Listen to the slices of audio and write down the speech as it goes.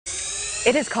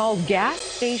It is called gas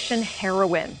station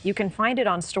heroin. You can find it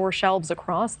on store shelves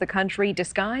across the country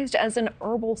disguised as an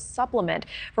herbal supplement.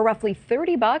 For roughly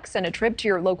 $30 and a trip to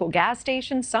your local gas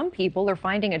station, some people are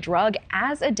finding a drug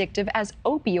as addictive as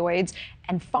opioids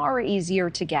and far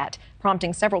easier to get,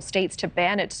 prompting several states to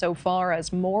ban it so far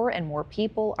as more and more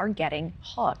people are getting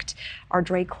hooked. Our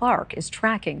Dray is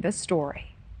tracking this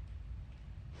story.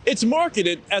 It's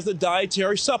marketed as a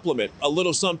dietary supplement, a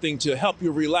little something to help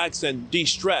you relax and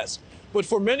de-stress. But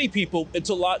for many people, it's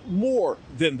a lot more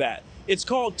than that. It's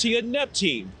called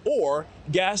Tianeptine, or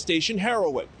gas station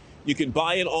heroin. You can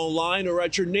buy it online or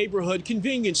at your neighborhood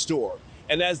convenience store.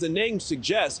 And as the name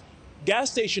suggests, gas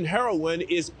station heroin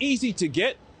is easy to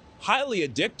get, highly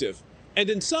addictive, and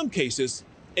in some cases,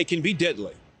 it can be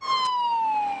deadly.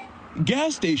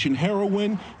 Gas station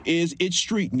heroin is its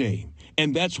street name,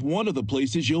 and that's one of the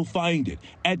places you'll find it,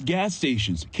 at gas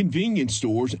stations, convenience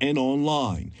stores, and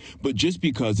online. But just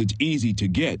because it's easy to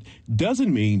get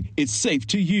doesn't mean it's safe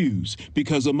to use,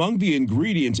 because among the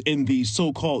ingredients in these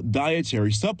so-called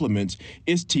dietary supplements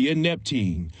is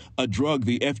tianeptine, a drug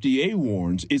the FDA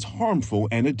warns is harmful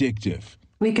and addictive.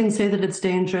 We can say that it's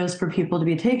dangerous for people to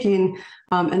be taking,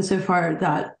 and so far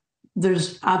that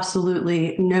there's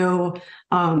absolutely no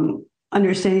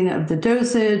understanding of the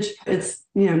dosage. It's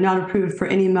not approved for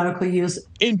any medical use.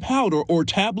 In powder or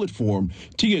tablet form,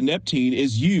 tianeptine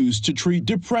is used to treat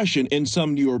depression in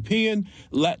some European,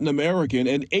 Latin American,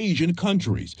 and Asian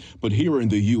countries. But here in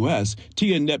the U.S.,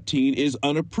 tianeptine is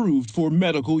unapproved for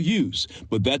medical use.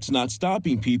 But that's not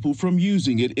stopping people from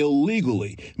using it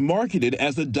illegally. Marketed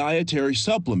as a dietary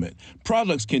supplement,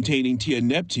 products containing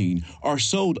tianeptine are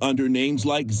sold under names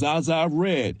like Zaza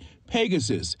Red,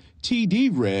 Pegasus, TD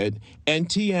Red, and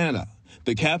Tiana.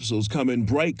 The capsules come in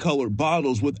bright colored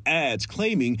bottles with ads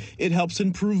claiming it helps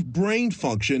improve brain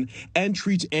function and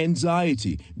treats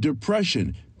anxiety,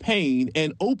 depression, pain,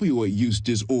 and opioid use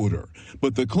disorder.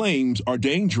 But the claims are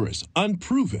dangerous,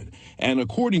 unproven, and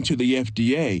according to the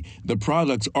FDA, the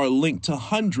products are linked to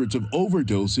hundreds of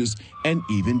overdoses and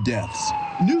even deaths.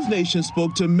 NewsNation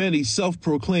spoke to many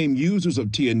self-proclaimed users of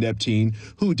tianeptine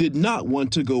who did not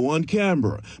want to go on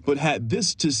camera, but had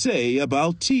this to say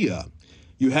about Tia.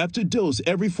 You have to dose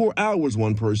every 4 hours,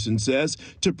 one person says,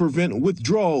 to prevent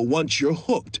withdrawal once you're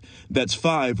hooked. That's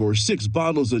 5 or 6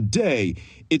 bottles a day.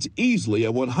 It's easily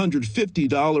a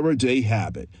 $150 a day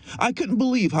habit. I couldn't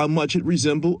believe how much it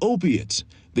resembled opiates.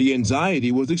 The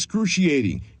anxiety was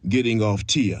excruciating, getting off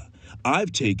Tia.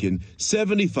 I've taken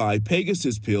 75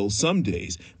 Pegasus pills some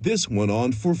days. This went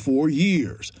on for 4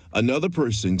 years. Another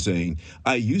person saying,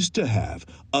 I used to have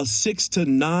a 6 to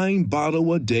 9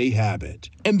 bottle a day habit.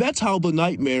 And that's how the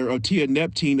nightmare of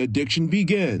tianeptine addiction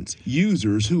begins.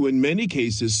 Users who in many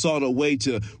cases sought a way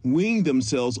to wean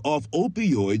themselves off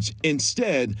opioids,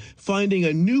 instead finding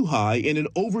a new high in an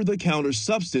over-the-counter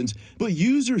substance, but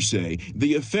users say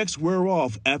the effects wear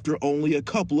off after only a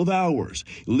couple of hours,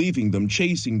 leaving them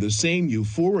chasing the same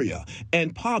euphoria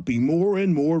and popping more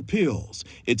and more pills.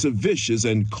 It's a vicious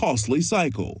and costly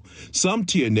cycle. Some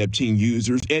tianeptine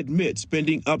users admit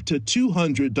spending up to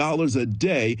 $200 a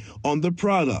day on the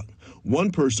product.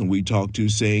 One person we talked to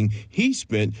saying he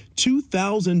spent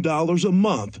 $2,000 a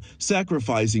month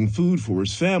sacrificing food for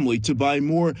his family to buy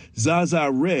more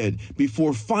Zaza Red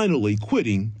before finally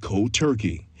quitting cold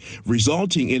turkey,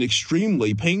 resulting in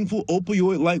extremely painful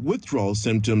opioid-like withdrawal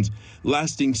symptoms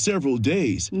lasting several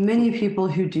days. Many people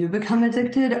who do become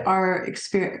addicted are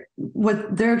experiencing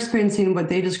what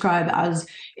they describe as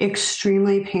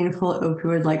extremely painful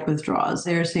opioid-like withdrawals.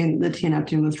 They're saying the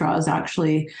tianeptine withdrawal is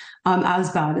actually as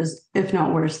bad as, if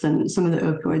not worse than, some of the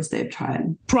opioids they've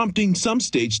tried, prompting some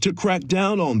states to crack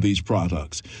down on these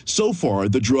products. So far,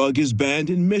 the drug is banned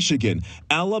in Michigan,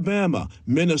 Alabama,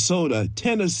 Minnesota,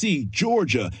 Tennessee,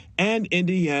 Georgia, and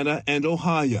Indiana and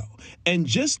Ohio. And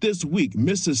just this week,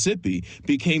 Mississippi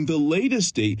became the latest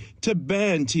state to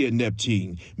ban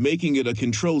tianeptine, making it a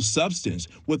controlled substance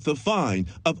with a fine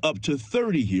of up to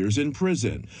 30 years in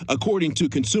prison. According to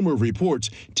Consumer Reports,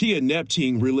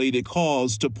 tianeptine-related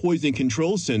calls to poison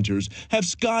control centers have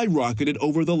skyrocketed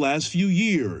over the last few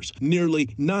years,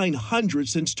 nearly 900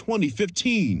 since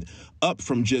 2015. Up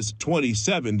from just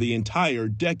 27 the entire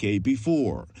decade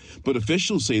before. But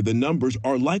officials say the numbers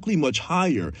are likely much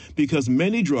higher because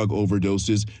many drug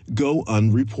overdoses go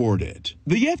unreported.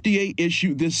 The FDA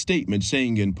issued this statement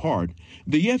saying, in part,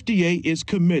 the FDA is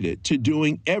committed to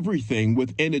doing everything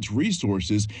within its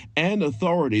resources and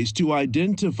authorities to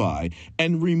identify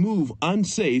and remove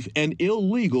unsafe and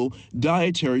illegal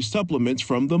dietary supplements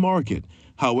from the market.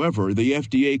 However, the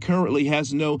FDA currently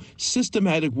has no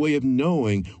systematic way of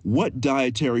knowing what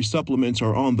dietary supplements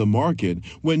are on the market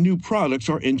when new products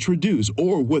are introduced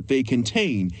or what they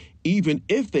contain, even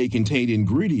if they contain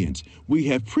ingredients we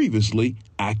have previously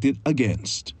acted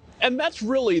against. And that's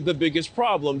really the biggest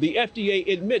problem. The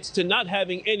FDA admits to not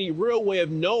having any real way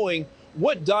of knowing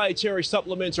what dietary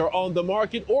supplements are on the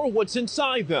market or what's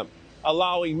inside them,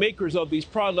 allowing makers of these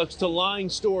products to line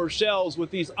store shelves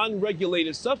with these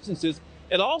unregulated substances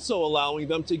and also allowing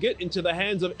them to get into the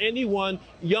hands of anyone,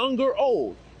 young or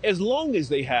old, as long as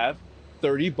they have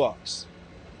 $30.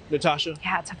 Natasha?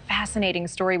 Yeah, it's a fascinating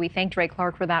story. We thank Dray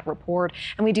Clark for that report.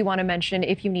 And we do want to mention,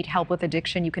 if you need help with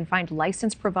addiction, you can find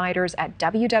licensed providers at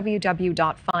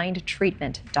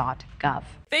www.findtreatment.gov.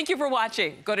 Thank you for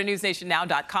watching. Go to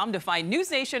newsnationnow.com to find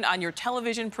NewsNation on your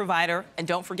television provider. And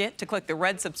don't forget to click the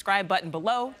red subscribe button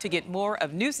below to get more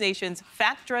of NewsNation's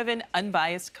fact-driven,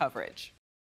 unbiased coverage.